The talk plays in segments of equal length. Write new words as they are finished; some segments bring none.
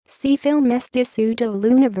Si film est issu de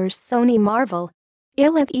l'univers Sony Marvel.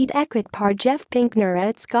 Il avait écrit par Jeff Pinkner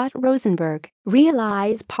et Scott Rosenberg,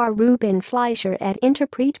 réalisé par Ruben Fleischer et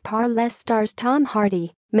interprété par les stars Tom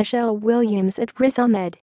Hardy, Michelle Williams et Riz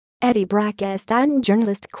Ahmed. Eddie Brack est un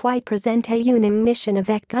journaliste qui présente une émission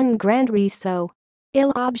avec un grand réseau.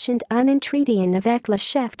 Il obtient un entretien avec le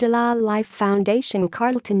chef de la Life Foundation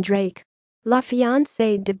Carlton Drake. La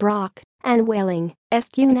fiancée de Brack, Anne Welling,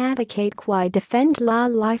 est une avocate qui défend la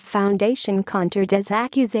Life Foundation contre des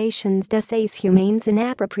accusations d'essais humains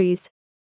inappropriés.